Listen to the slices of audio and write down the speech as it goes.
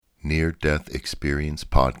Near-Death Experience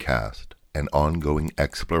Podcast, an ongoing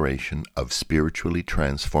exploration of spiritually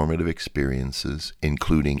transformative experiences,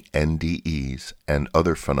 including NDEs and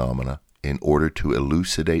other phenomena, in order to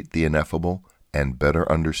elucidate the ineffable and better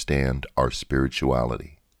understand our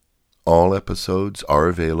spirituality. All episodes are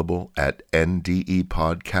available at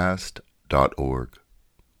ndepodcast.org.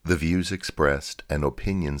 The views expressed and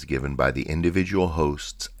opinions given by the individual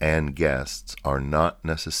hosts and guests are not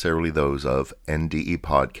necessarily those of NDE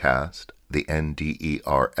Podcast, the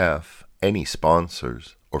NDERF, any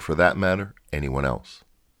sponsors, or for that matter, anyone else.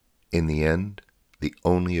 In the end, the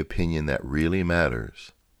only opinion that really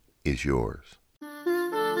matters is yours.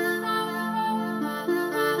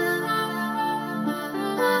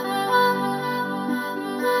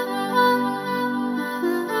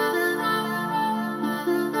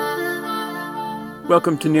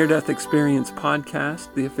 Welcome to Near-Death Experience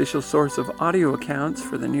Podcast, the official source of audio accounts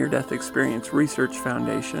for the Near-Death Experience Research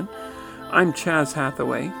Foundation. I'm Chaz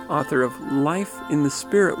Hathaway, author of Life in the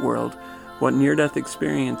Spirit World, What Near-Death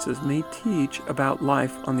Experiences May Teach About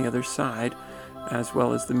Life on the Other Side, as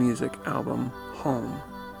well as the music album Home.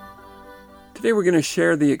 Today we're going to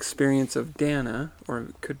share the experience of Dana, or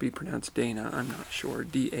it could be pronounced Dana, I'm not sure,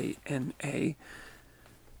 D-A-N-A.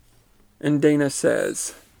 And Dana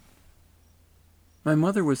says, "My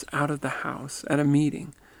mother was out of the house at a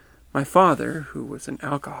meeting. My father, who was an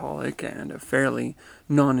alcoholic and a fairly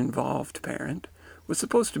non-involved parent, was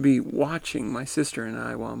supposed to be watching my sister and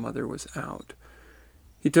I while Mother was out.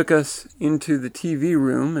 He took us into the TV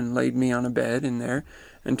room and laid me on a bed in there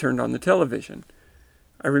and turned on the television.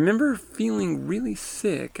 I remember feeling really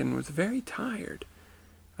sick and was very tired.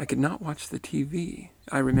 I could not watch the TV.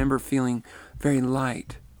 I remember feeling very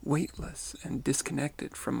light, weightless, and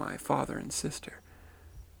disconnected from my father and sister.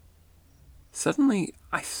 Suddenly,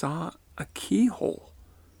 I saw a keyhole.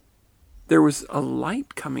 There was a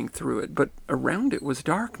light coming through it, but around it was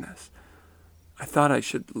darkness. I thought I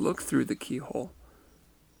should look through the keyhole.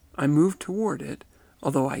 I moved toward it,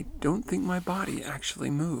 although I don't think my body actually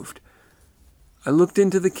moved. I looked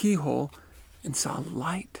into the keyhole and saw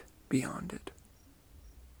light beyond it.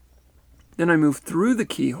 Then I moved through the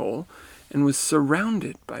keyhole and was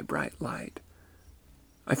surrounded by bright light.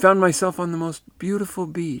 I found myself on the most beautiful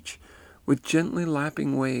beach, with gently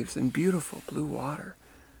lapping waves and beautiful blue water.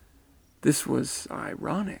 This was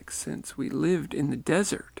ironic, since we lived in the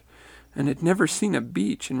desert and had never seen a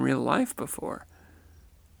beach in real life before.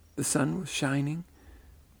 The sun was shining,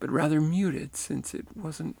 but rather muted, since it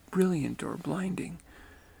wasn't brilliant or blinding.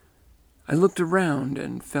 I looked around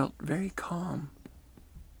and felt very calm.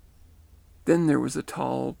 Then there was a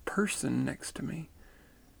tall person next to me.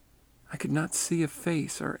 I could not see a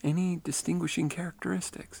face or any distinguishing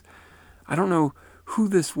characteristics. I don't know who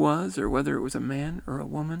this was or whether it was a man or a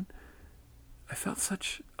woman. I felt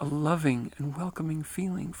such a loving and welcoming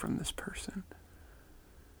feeling from this person.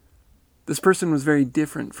 This person was very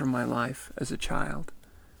different from my life as a child.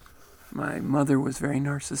 My mother was very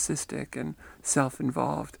narcissistic and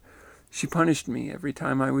self-involved. She punished me every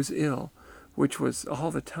time I was ill, which was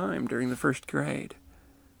all the time during the first grade.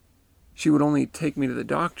 She would only take me to the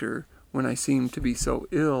doctor when I seemed to be so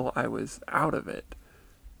ill I was out of it.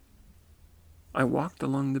 I walked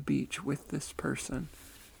along the beach with this person.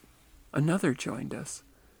 Another joined us.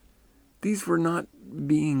 These were not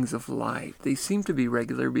beings of light. They seemed to be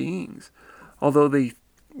regular beings, although they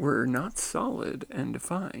were not solid and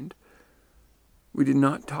defined. We did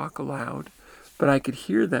not talk aloud, but I could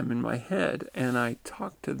hear them in my head, and I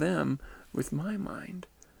talked to them with my mind.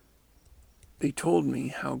 They told me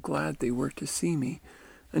how glad they were to see me,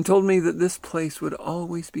 and told me that this place would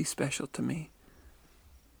always be special to me.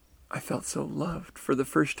 I felt so loved for the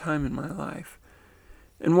first time in my life,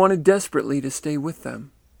 and wanted desperately to stay with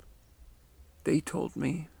them. They told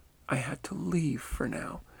me I had to leave for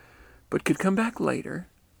now, but could come back later.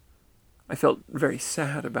 I felt very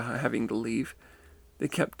sad about having to leave. They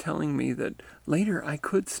kept telling me that later I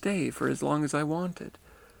could stay for as long as I wanted,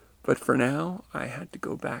 but for now I had to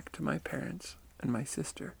go back to my parents and my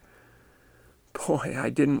sister. Boy, I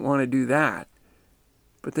didn't want to do that.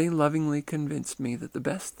 But they lovingly convinced me that the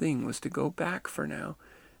best thing was to go back for now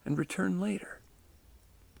and return later.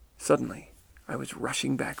 Suddenly, I was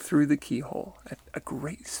rushing back through the keyhole at a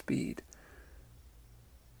great speed.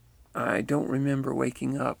 I don't remember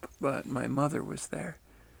waking up, but my mother was there.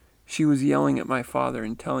 She was yelling at my father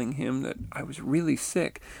and telling him that I was really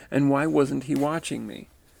sick, and why wasn't he watching me?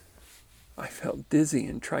 I felt dizzy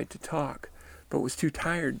and tried to talk, but was too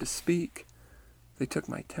tired to speak. They took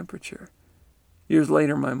my temperature. Years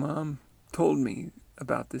later, my mom told me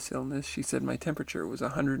about this illness. She said my temperature was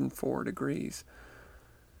 104 degrees.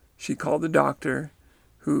 She called the doctor,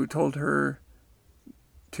 who told her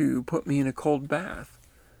to put me in a cold bath.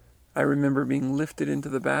 I remember being lifted into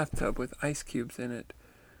the bathtub with ice cubes in it.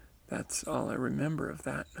 That's all I remember of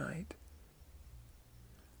that night.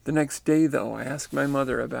 The next day, though, I asked my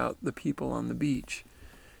mother about the people on the beach.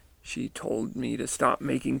 She told me to stop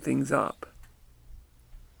making things up.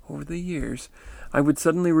 Over the years, I would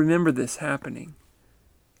suddenly remember this happening.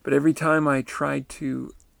 But every time I tried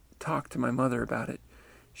to talk to my mother about it,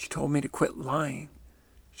 she told me to quit lying.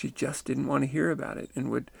 She just didn't want to hear about it and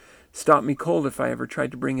would stop me cold if I ever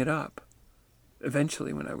tried to bring it up.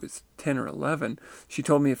 Eventually, when I was 10 or 11, she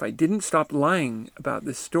told me if I didn't stop lying about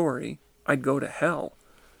this story, I'd go to hell.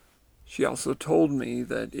 She also told me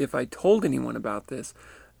that if I told anyone about this,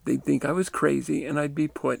 they'd think I was crazy and I'd be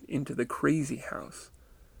put into the crazy house.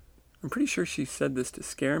 I'm pretty sure she said this to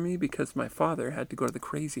scare me because my father had to go to the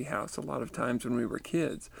crazy house a lot of times when we were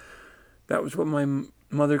kids. That was what my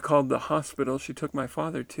mother called the hospital she took my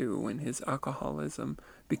father to when his alcoholism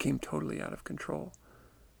became totally out of control.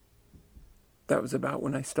 That was about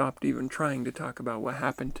when I stopped even trying to talk about what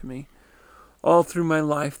happened to me. All through my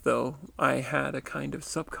life, though, I had a kind of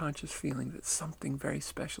subconscious feeling that something very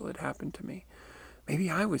special had happened to me. Maybe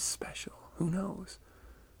I was special, who knows?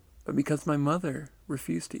 But because my mother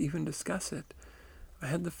refused to even discuss it, I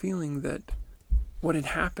had the feeling that what had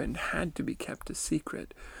happened had to be kept a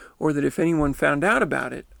secret, or that if anyone found out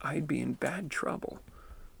about it, I'd be in bad trouble.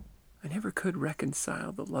 I never could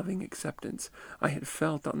reconcile the loving acceptance I had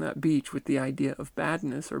felt on that beach with the idea of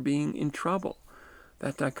badness or being in trouble.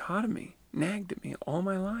 That dichotomy nagged at me all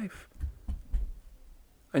my life.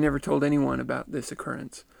 I never told anyone about this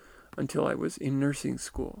occurrence until I was in nursing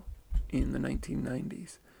school in the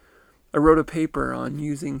 1990s. I wrote a paper on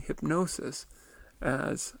using hypnosis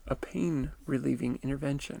as a pain-relieving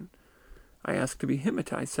intervention. I asked to be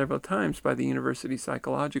hypnotized several times by the University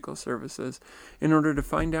Psychological Services in order to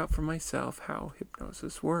find out for myself how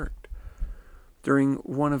hypnosis worked. During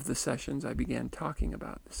one of the sessions, I began talking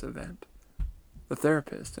about this event. The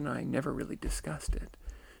therapist and I never really discussed it.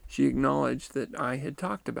 She acknowledged that I had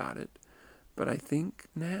talked about it, but I think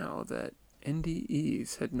now that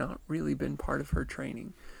NDEs had not really been part of her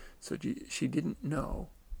training, so she didn't know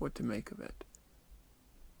what to make of it.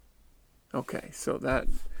 Okay, so that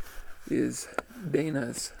is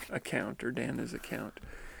Dana's account.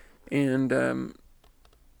 And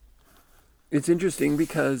it's interesting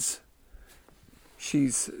because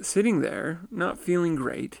she's sitting there not feeling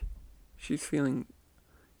great. She's feeling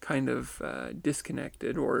kind of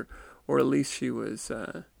disconnected, or at least she was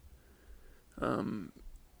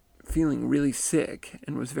feeling really sick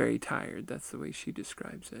and was very tired. That's the way she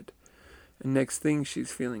describes it. And next thing,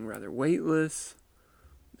 she's feeling rather weightless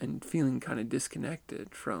and feeling kind of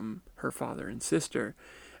disconnected from her father and sister.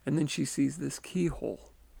 And then she sees this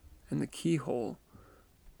keyhole, and the keyhole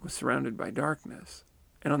was surrounded by darkness.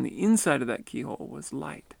 And on the inside of that keyhole was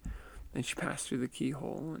light. And she passed through the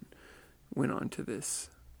keyhole and went on to this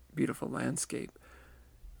beautiful landscape.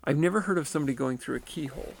 I've never heard of somebody going through a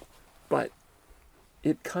keyhole, but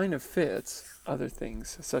it kind of fits other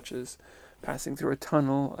things, such as passing through a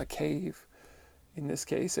tunnel, a cave, in this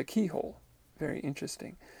case, a keyhole. Very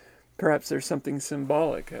interesting. Perhaps there's something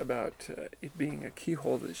symbolic about it being a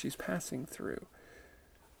keyhole that she's passing through.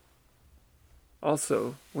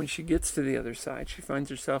 Also, when she gets to the other side, she finds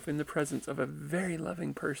herself in the presence of a very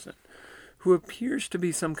loving person who appears to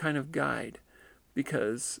be some kind of guide,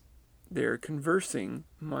 because they're conversing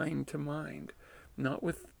mind to mind, not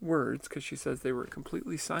with words, because she says they were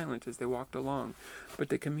completely silent as they walked along, but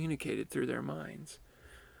they communicated through their minds.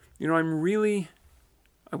 You know,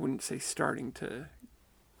 I wouldn't say starting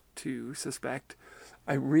to suspect.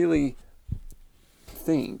 I really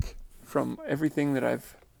think, from everything that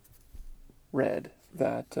I've read,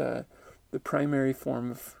 that the primary form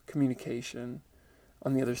of communication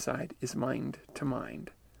on the other side is mind to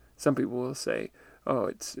mind. Some people will say, oh,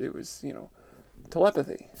 it was,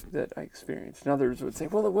 telepathy that I experienced. And others would say,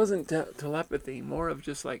 well, it wasn't telepathy, more of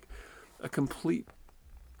just like a complete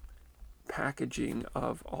packaging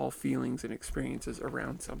of all feelings and experiences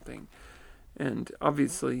around something. And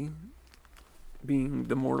obviously, being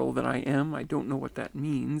the mortal that I am, I don't know what that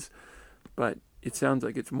means, but it sounds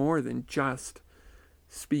like it's more than just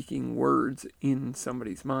speaking words in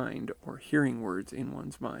somebody's mind or hearing words in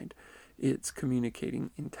one's mind. It's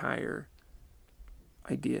communicating entire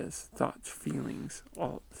ideas, thoughts, feelings,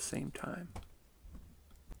 all at the same time.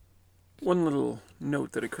 One little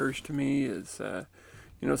note that occurs to me is,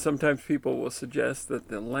 sometimes people will suggest that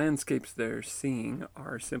the landscapes they're seeing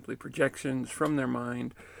are simply projections from their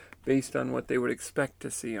mind based on what they would expect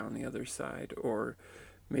to see on the other side, or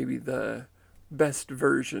maybe the best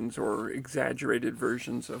versions or exaggerated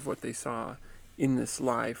versions of what they saw in this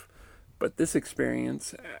life. But this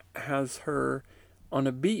experience has her on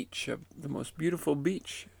a beach, the most beautiful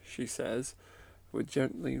beach, she says, with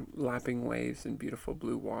gently lapping waves and beautiful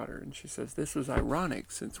blue water. And she says, this was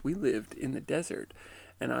ironic since we lived in the desert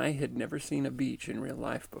and I had never seen a beach in real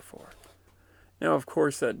life before. Now, of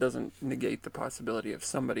course, that doesn't negate the possibility of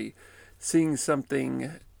somebody seeing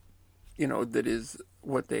something, that is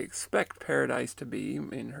what they expect paradise to be.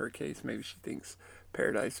 In her case, maybe she thinks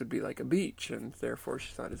paradise would be like a beach, and therefore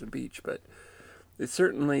she thought it was a beach. But it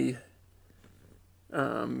certainly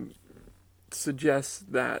suggests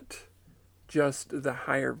that just the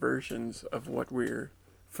higher versions of what we're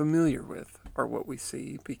familiar with are what we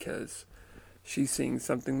see, because she's seeing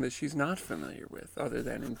something that she's not familiar with other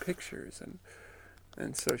than in pictures.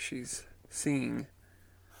 And so she's seeing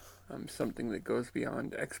something that goes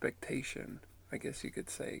beyond expectation, I guess you could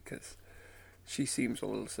say, because she seems a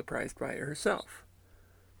little surprised by it herself.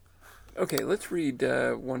 Okay, let's read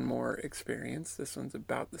one more experience. This one's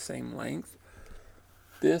about the same length.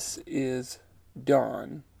 This is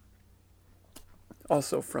Dawn,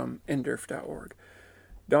 also from ndurf.org.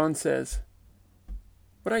 Dawn says,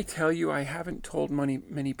 what I tell you, I haven't told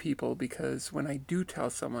many people, because when I do tell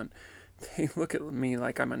someone, they look at me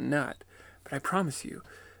like I'm a nut. But I promise you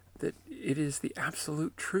that it is the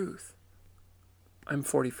absolute truth. I'm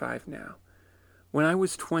 45 now. When I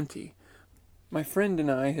was 20, my friend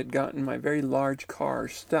and I had gotten my very large car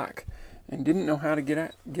stuck and didn't know how to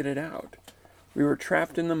get it out. We were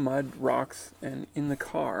trapped in the mud, rocks, and in the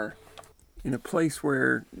car in a place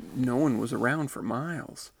where no one was around for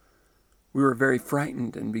miles. We were very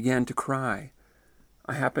frightened and began to cry.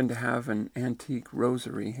 I happened to have an antique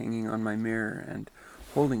rosary hanging on my mirror, and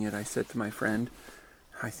holding it, I said to my friend,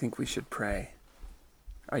 I think we should pray.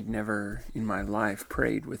 I'd never in my life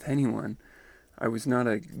prayed with anyone. I was not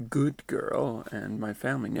a good girl, and my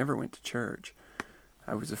family never went to church.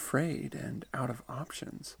 I was afraid and out of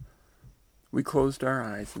options. We closed our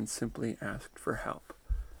eyes and simply asked for help.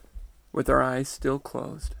 With our eyes still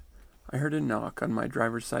closed, I heard a knock on my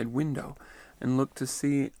driver's side window and looked to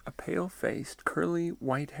see a pale-faced, curly,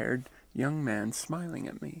 white-haired young man smiling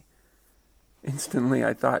at me. Instantly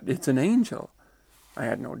I thought, it's an angel. I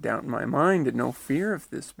had no doubt in my mind and no fear of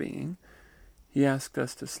this being. He asked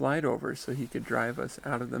us to slide over so he could drive us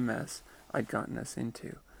out of the mess I'd gotten us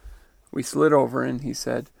into. We slid over and he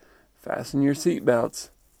said, fasten your seatbelts.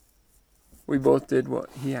 We both did what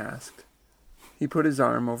he asked. He put his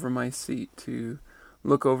arm over my seat to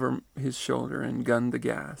look over his shoulder and gunned the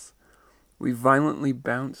gas. We violently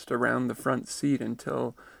bounced around the front seat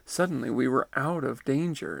until suddenly we were out of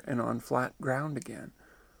danger and on flat ground again.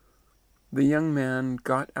 The young man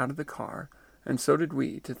got out of the car, and so did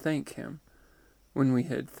we, to thank him. When we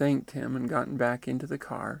had thanked him and gotten back into the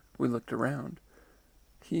car, we looked around.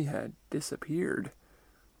 He had disappeared.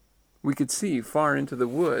 We could see far into the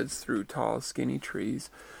woods through tall, skinny trees,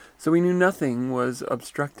 so we knew nothing was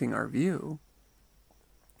obstructing our view.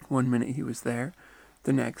 1 minute he was there,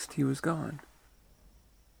 the next he was gone.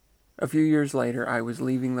 A few years later, I was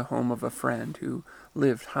leaving the home of a friend who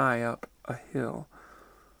lived high up a hill.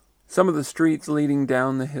 Some of the streets leading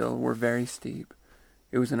down the hill were very steep.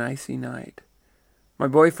 It was an icy night. My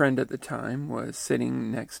boyfriend at the time was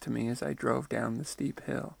sitting next to me as I drove down the steep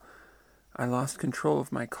hill. I lost control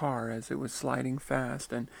of my car as it was sliding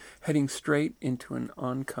fast and heading straight into an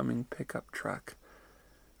oncoming pickup truck.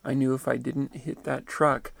 I knew if I didn't hit that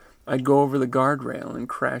truck, I'd go over the guardrail and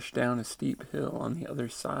crash down a steep hill on the other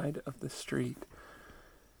side of the street.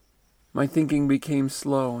 My thinking became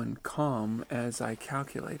slow and calm as I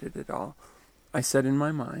calculated it all. I said in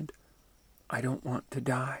my mind, I don't want to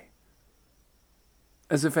die.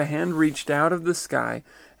 As if a hand reached out of the sky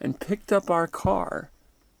and picked up our car.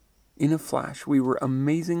 In a flash, we were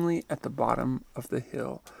amazingly at the bottom of the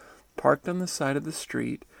hill, parked on the side of the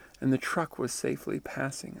street, and the truck was safely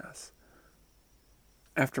passing us.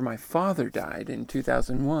 After my father died in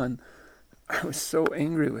 2001, I was so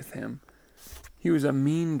angry with him. He was a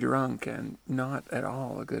mean drunk and not at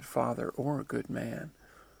all a good father or a good man.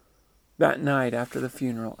 That night after the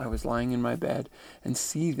funeral, I was lying in my bed and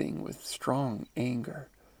seething with strong anger.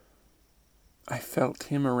 I felt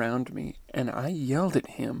him around me, and I yelled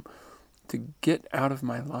at him to get out of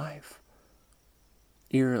my life.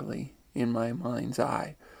 Eerily, in my mind's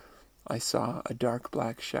eye, I saw a dark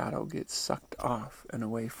black shadow get sucked off and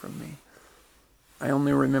away from me. I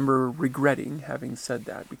only remember regretting having said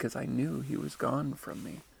that because I knew he was gone from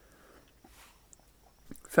me.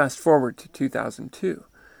 Fast forward to 2002.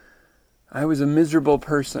 I was a miserable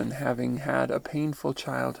person, having had a painful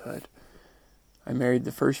childhood. I married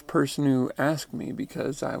the first person who asked me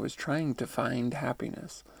because I was trying to find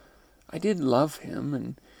happiness. I did love him,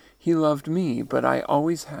 and he loved me, but I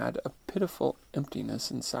always had a pitiful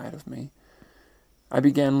emptiness inside of me. I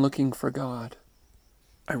began looking for God.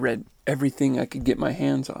 I read everything I could get my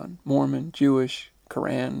hands on, Mormon, Jewish,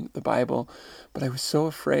 Quran, the Bible, but I was so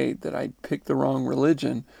afraid that I'd pick the wrong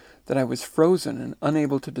religion that I was frozen and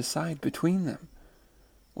unable to decide between them.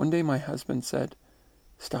 One day my husband said,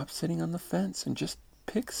 "Stop sitting on the fence and just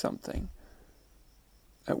pick something."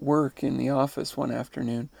 At work in the office one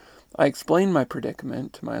afternoon, I explained my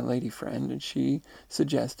predicament to my lady friend, and she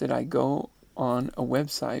suggested I go on a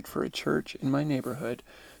website for a church in my neighborhood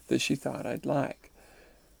that she thought I'd like.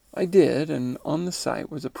 I did, and on the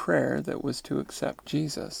site was a prayer that was to accept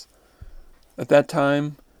Jesus. At that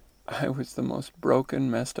time, I was the most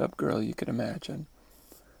broken, messed up girl you could imagine.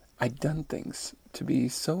 I'd done things to be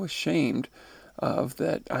so ashamed of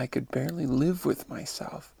that I could barely live with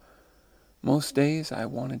myself. Most days I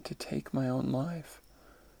wanted to take my own life.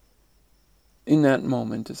 In that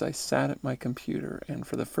moment, as I sat at my computer, and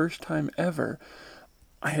for the first time ever,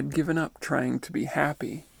 I had given up trying to be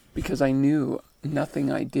happy because I knew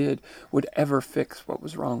nothing I did would ever fix what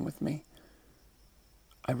was wrong with me.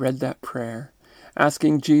 I read that prayer,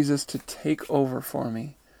 asking Jesus to take over for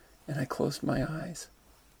me, and I closed my eyes.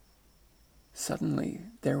 Suddenly,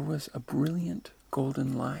 there was a brilliant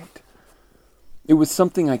golden light. It was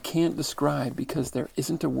something I can't describe because there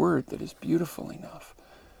isn't a word that is beautiful enough.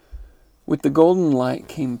 With the golden light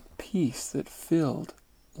came peace that filled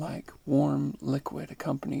like warm liquid,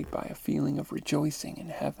 accompanied by a feeling of rejoicing in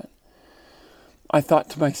heaven. I thought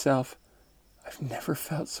to myself, I've never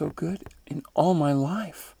felt so good in all my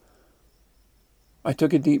life. I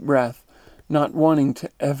took a deep breath, not wanting to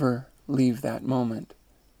ever leave that moment.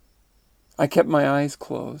 I kept my eyes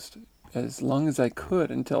closed as long as I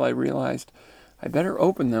could until I realized I better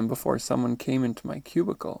open them before someone came into my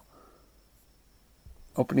cubicle.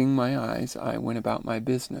 Opening my eyes, I went about my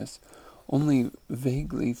business, only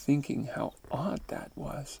vaguely thinking how odd that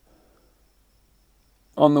was.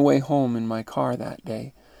 On the way home in my car that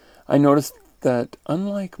day, I noticed that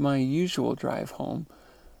unlike my usual drive home,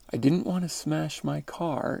 I didn't want to smash my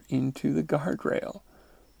car into the guardrail.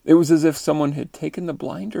 It was as if someone had taken the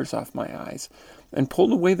blinders off my eyes and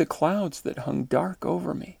pulled away the clouds that hung dark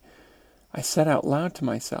over me. I said out loud to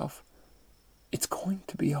myself, "It's going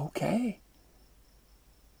to be okay."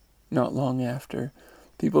 Not long after,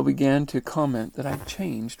 people began to comment that I'd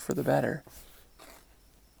changed for the better.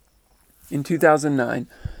 In 2009,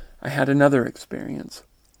 I had another experience.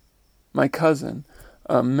 My cousin,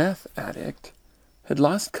 a meth addict, had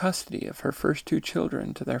lost custody of her first 2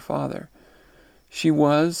 children to their father. She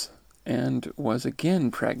was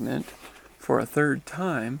again pregnant for a 3rd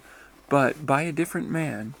time, but by a different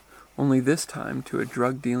man, only this time to a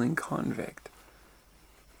drug-dealing convict.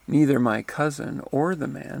 Neither my cousin or the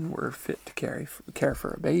man were fit to care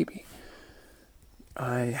for a baby.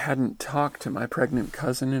 I hadn't talked to my pregnant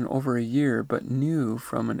cousin in over a year, but knew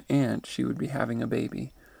from an aunt she would be having a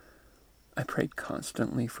baby. I prayed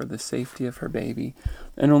constantly for the safety of her baby,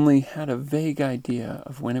 and only had a vague idea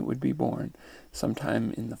of when it would be born,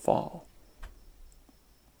 sometime in the fall.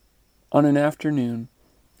 On an afternoon,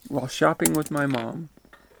 while shopping with my mom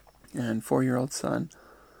and 4-year-old son,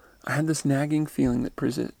 I had this nagging feeling that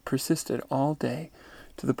persisted all day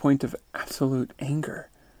to the point of absolute anger.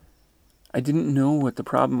 I didn't know what the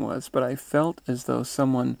problem was, but I felt as though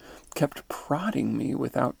someone kept prodding me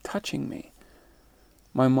without touching me.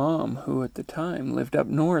 My mom, who at the time lived up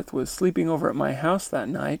north, was sleeping over at my house that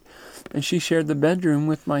night, and she shared the bedroom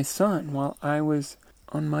with my son while I was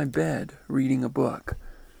on my bed reading a book.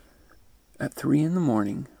 At 3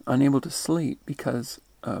 a.m, unable to sleep because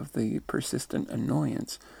of the persistent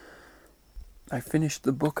annoyance, I finished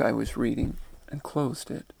the book I was reading and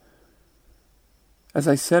closed it. As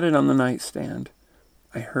I set it on the nightstand,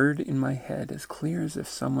 I heard in my head, as clear as if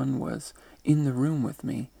someone was in the room with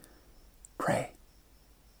me, "Pray."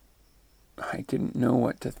 I didn't know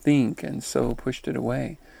what to think, and so pushed it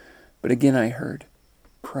away. But again I heard,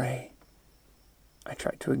 "Pray." I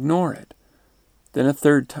tried to ignore it. Then a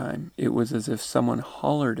 3rd time, it was as if someone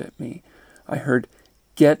hollered at me. I heard,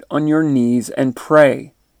 "Get on your knees and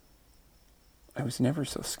pray." I was never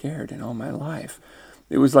so scared in all my life.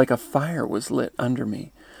 It was like a fire was lit under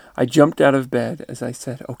me. I jumped out of bed as I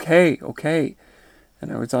said, okay,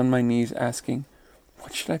 and I was on my knees asking,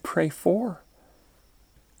 "What should I pray for?"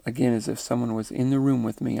 Again, as if someone was in the room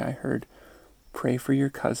with me, I heard, "Pray for your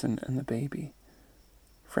cousin and the baby."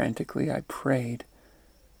 Frantically, I prayed,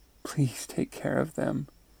 "Please take care of them."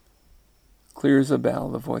 Clear as a bell,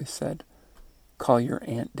 the voice said, "Call your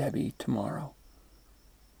Aunt Debbie tomorrow."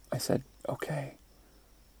 I said, okay.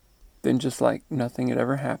 Then just like nothing had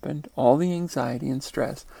ever happened, all the anxiety and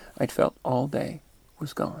stress I'd felt all day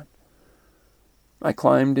was gone. I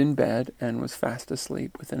climbed in bed and was fast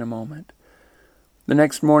asleep within a moment. The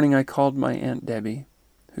next morning I called my Aunt Debbie,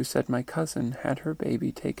 who said my cousin had her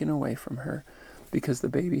baby taken away from her because the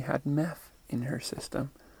baby had meth in her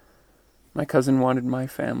system. My cousin wanted my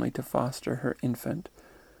family to foster her infant.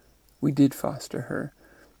 We did foster her,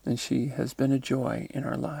 and she has been a joy in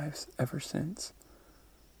our lives ever since.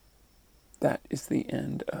 That is the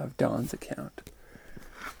end of Dawn's account.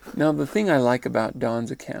 Now, the thing I like about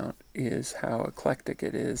Dawn's account is how eclectic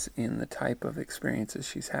it is in the type of experiences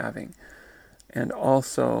she's having, and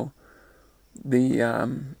also the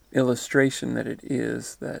illustration that it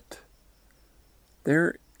is that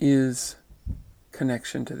there is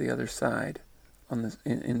connection to the other side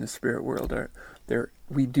in the spirit world.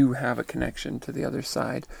 We do have a connection to the other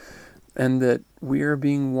side, and that we are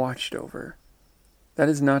being watched over. That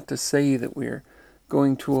is not to say that we're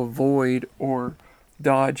going to avoid or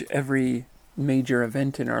dodge every major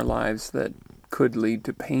event in our lives that could lead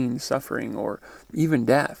to pain, suffering, or even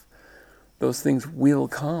death. Those things will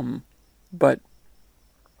come, but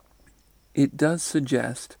it does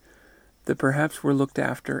suggest that perhaps we're looked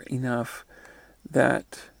after enough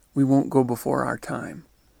that we won't go before our time,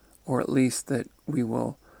 or at least that we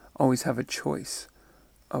will always have a choice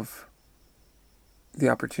of the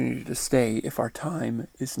opportunity to stay if our time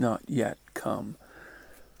is not yet come.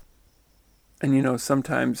 And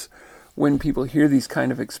sometimes when people hear these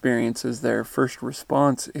kind of experiences, their first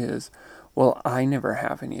response is, well, I never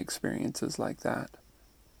have any experiences like that.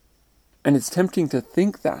 And it's tempting to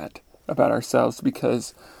think that about ourselves,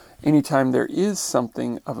 because anytime there is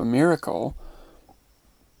something of a miracle,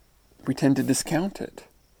 we tend to discount it.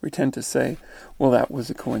 We tend to say, well, that was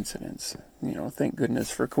a coincidence. Thank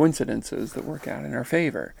goodness for coincidences that work out in our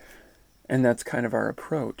favor. And that's kind of our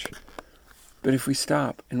approach. But if we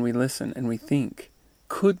stop and we listen and we think,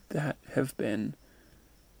 could that have been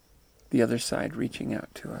the other side reaching out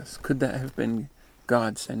to us? Could that have been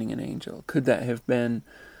God sending an angel? Could that have been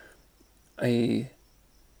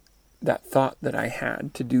that thought that I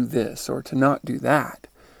had to do this or to not do that?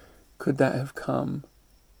 Could that have come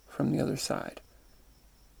from the other side?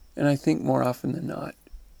 And I think more often than not,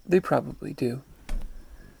 they probably do.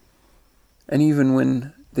 And even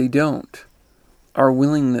when they don't, our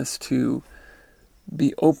willingness to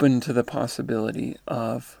be open to the possibility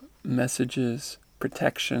of messages,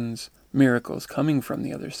 protections, miracles coming from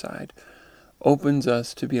the other side opens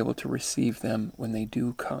us to be able to receive them when they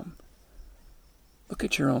do come. Look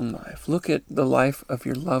at your own life. Look at the life of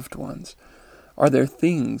your loved ones. Are there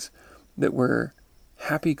things that were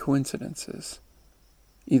happy coincidences,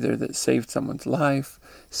 either that saved someone's life,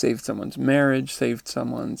 saved someone's marriage, saved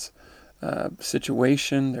someone's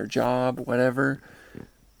situation, their job, whatever?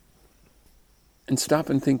 And stop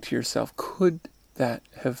and think to yourself, could that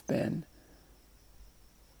have been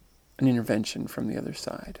an intervention from the other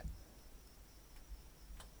side?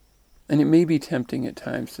 And it may be tempting at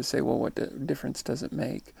times to say, well, what difference does it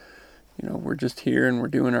make? We're just here and we're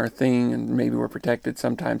doing our thing, and maybe we're protected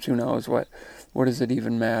sometimes. Who knows? What does it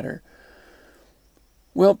even matter?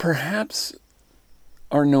 Well, perhaps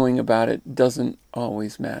our knowing about it doesn't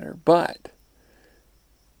always matter, but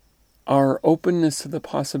our openness to the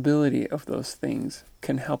possibility of those things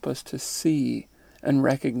can help us to see and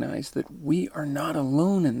recognize that we are not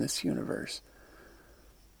alone in this universe.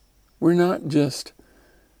 We're not just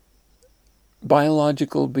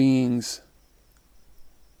biological beings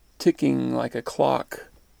ticking like a clock,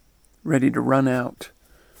 ready to run out,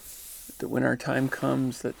 that when our time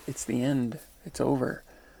comes, that it's the end, it's over.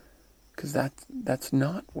 Because that's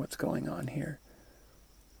not what's going on here.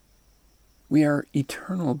 We are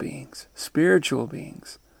eternal beings, spiritual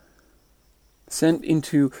beings, sent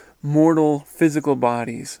into mortal physical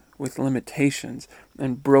bodies with limitations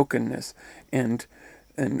and brokenness and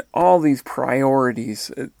all these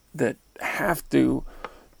priorities that have to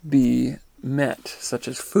be met, such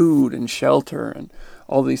as food and shelter and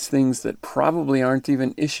all these things that probably aren't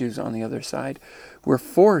even issues on the other side. We're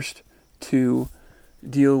forced to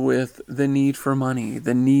deal with the need for money,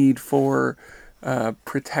 the need for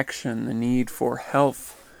protection, the need for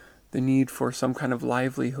health, the need for some kind of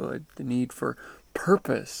livelihood, the need for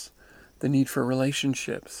purpose, the need for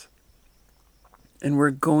relationships. And we're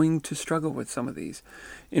going to struggle with some of these.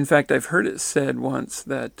 In fact, I've heard it said once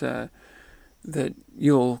that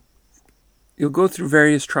you'll go through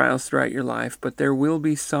various trials throughout your life, but there will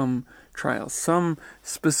be some trials, some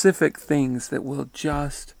specific things that will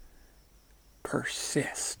just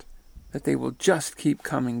persist, that they will just keep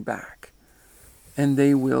coming back. And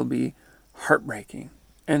they will be heartbreaking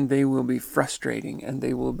And they will be frustrating, and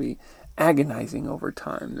they will be agonizing over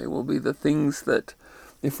time. They will be the things that,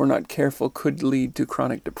 if we're not careful, could lead to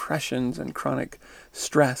chronic depressions and chronic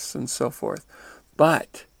stress and so forth.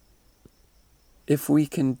 But if we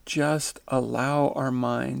can just allow our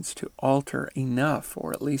minds to alter enough,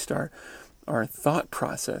 or at least our thought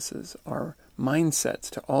processes, our mindsets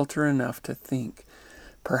to alter enough to think,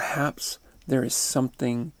 perhaps there is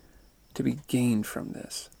something to be gained from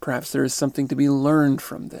this. Perhaps there is something to be learned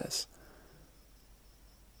from this.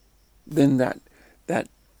 Then that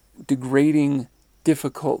degrading,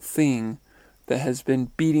 difficult thing that has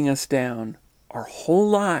been beating us down our whole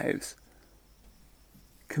lives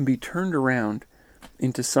can be turned around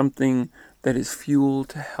into something that is fuel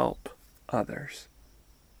to help others.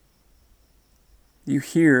 You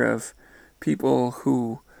hear of people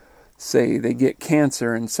who say they get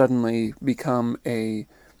cancer and suddenly become an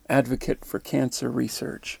advocate for cancer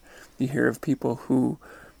research. You hear of people who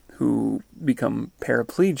become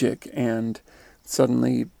paraplegic and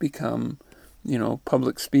suddenly become,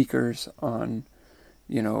 public speakers on,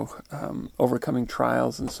 overcoming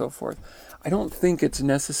trials and so forth. I don't think it's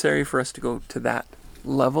necessary for us to go to that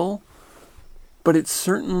level, but it's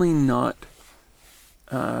certainly not,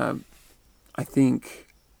 I think,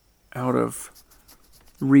 out of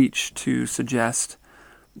reach to suggest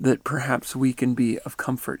that perhaps we can be of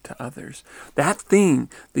comfort to others. That thing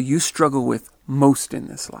that you struggle with most in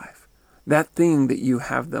this life, that thing that you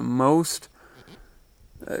have the most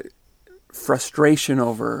frustration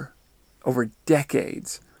over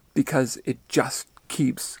decades because it just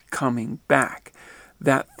keeps coming back,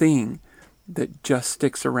 that thing that just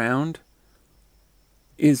sticks around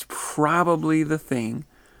is probably the thing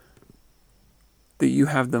that you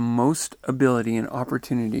have the most ability and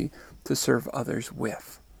opportunity to serve others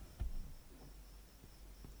with.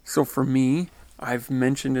 So for me, I've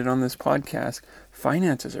mentioned it on this podcast,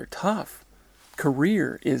 finances are tough.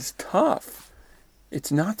 Career is tough.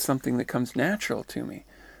 It's not something that comes natural to me.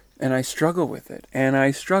 And I struggle with it.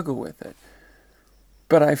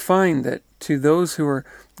 But I find that to those who are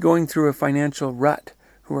going through a financial rut,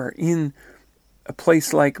 who are in a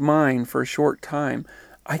place like mine for a short time,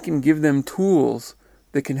 I can give them tools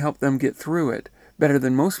that can help them get through it better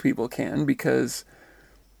than most people can, because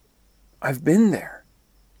I've been there.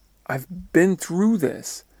 I've been through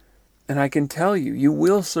this, and I can tell you, you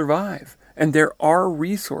will survive. And there are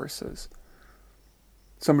resources.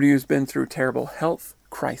 Somebody who's been through terrible health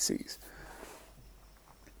crises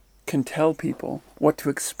can tell people what to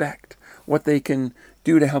expect, what they can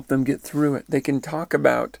do to help them get through it. They can talk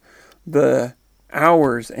about the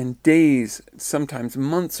hours and days, sometimes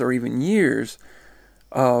months or even years,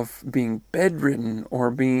 of being bedridden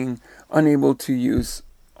or being unable to use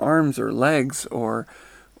arms or legs or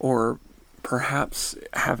perhaps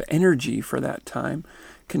have energy for that time,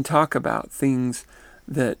 can talk about things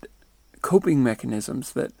that, coping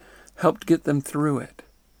mechanisms that helped get them through it.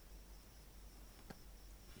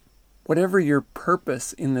 Whatever your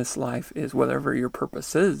purpose in this life is, whatever your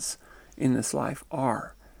purposes in this life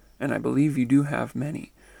are, and I believe you do have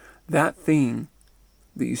many, that thing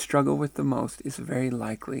that you struggle with the most is very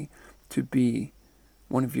likely to be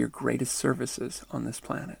one of your greatest services on this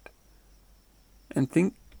planet. And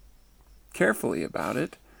think carefully about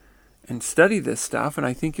it and study this stuff, and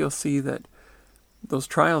I think you'll see that those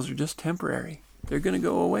trials are just temporary. They're going to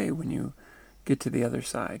go away when you get to the other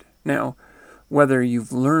side. Now, whether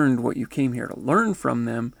you've learned what you came here to learn from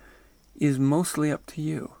them is mostly up to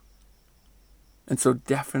you. And so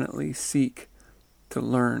definitely seek to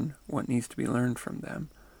learn what needs to be learned from them.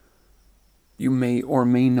 You may or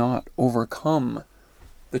may not overcome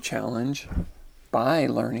the challenge by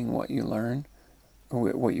learning what you learn,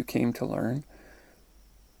 or what you came to learn.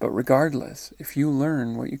 But regardless, if you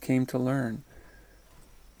learn what you came to learn,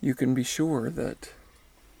 you can be sure that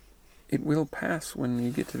it will pass when you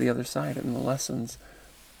get to the other side, and the lessons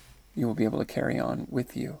you will be able to carry on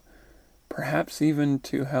with you. Perhaps even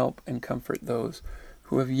to help and comfort those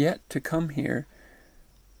who have yet to come here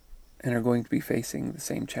and are going to be facing the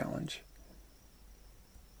same challenge.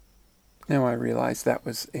 Now I realize that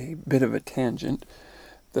was a bit of a tangent,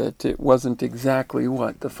 that it wasn't exactly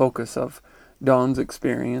what the focus of Dawn's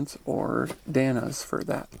experience, or Dana's for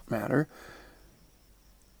that matter.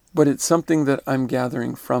 But it's something that I'm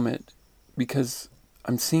gathering from it because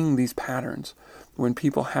I'm seeing these patterns. When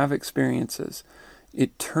people have experiences,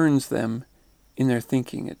 it turns them in their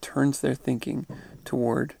thinking. It turns their thinking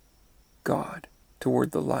toward God,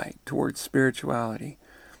 toward the light, toward spirituality.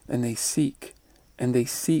 And they seek, and they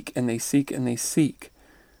seek, and they seek, and they seek.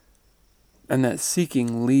 And that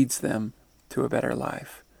seeking leads them to a better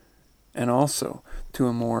life, and also to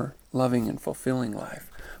a more loving and fulfilling life.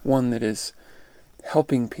 one that is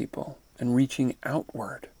helping people and reaching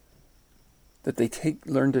outward. That they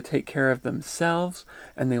learn to take care of themselves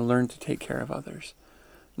and they learn to take care of others.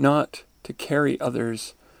 Not to carry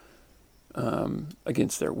others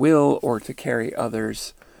against their will, or to carry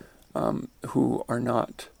others who are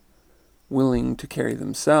not willing to carry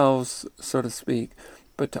themselves, so to speak,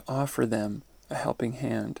 but to offer them a helping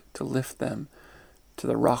hand, to lift them to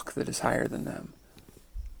the rock that is higher than them,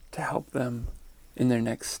 to help them in their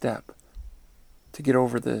next step, to get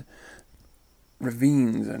over the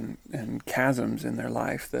ravines and chasms in their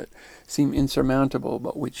life that seem insurmountable,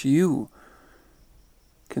 but which you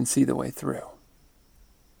can see the way through.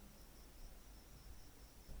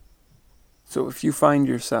 So if you find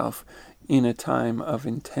yourself in a time of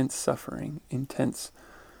intense suffering, intense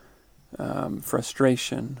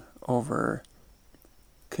frustration over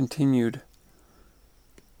continued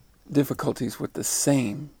difficulties with the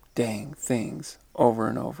same dang things over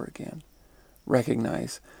and over again,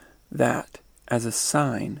 recognize that as a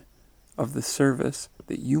sign of the service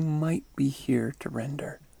that you might be here to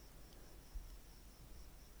render.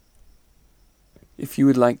 If you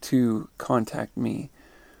would like to contact me,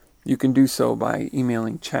 you can do so by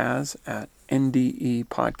emailing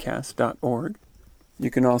chaz@ndepodcast.org.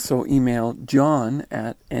 You can also email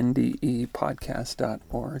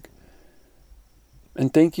john@ndepodcast.org.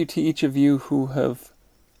 And thank you to each of you who have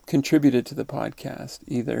contributed to the podcast,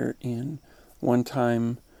 either in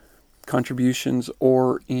one-time contributions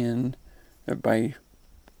or by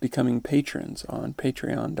becoming patrons on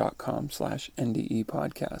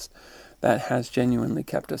patreon.com/ndepodcast. That has genuinely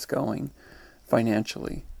kept us going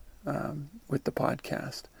financially with the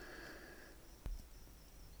podcast.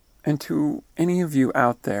 And to any of you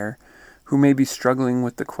out there who may be struggling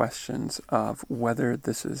with the questions of whether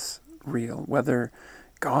this is real, whether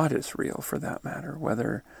God is real for that matter,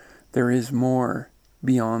 whether there is more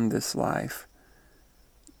beyond this life,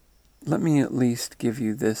 let me at least give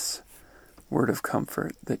you this word of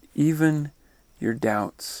comfort, that even your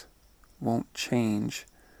doubts won't change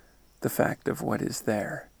the fact of what is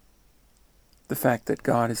there. The fact that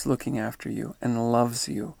God is looking after you and loves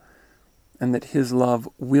you, and that His love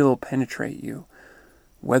will penetrate you,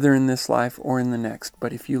 whether in this life or in the next.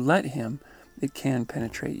 But if you let Him, it can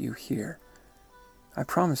penetrate you here. I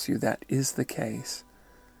promise you that is the case.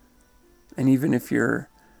 And even if you're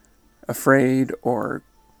afraid or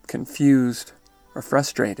confused or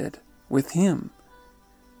frustrated with Him,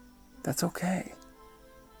 that's okay.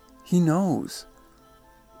 He knows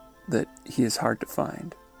that He is hard to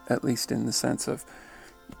find, at least in the sense of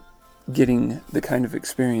getting the kind of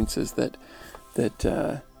experiences that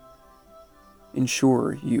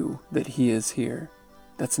ensure you that He is here.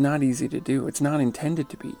 That's not easy to do. It's not intended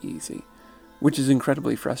to be easy, which is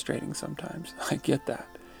incredibly frustrating sometimes. I get that.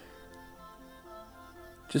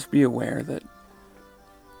 Just be aware that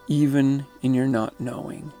even in your not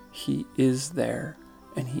knowing, He is there,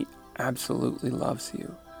 and He absolutely loves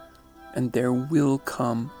you. And there will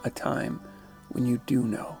come a time when you do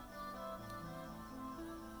know.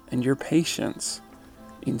 And your patience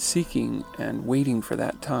in seeking and waiting for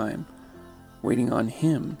that time, waiting on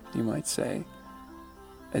Him, you might say,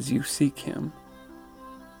 as you seek Him,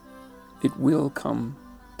 it will come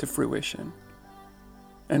to fruition.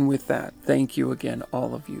 And with that, thank you again,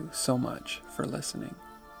 all of you, so much for listening.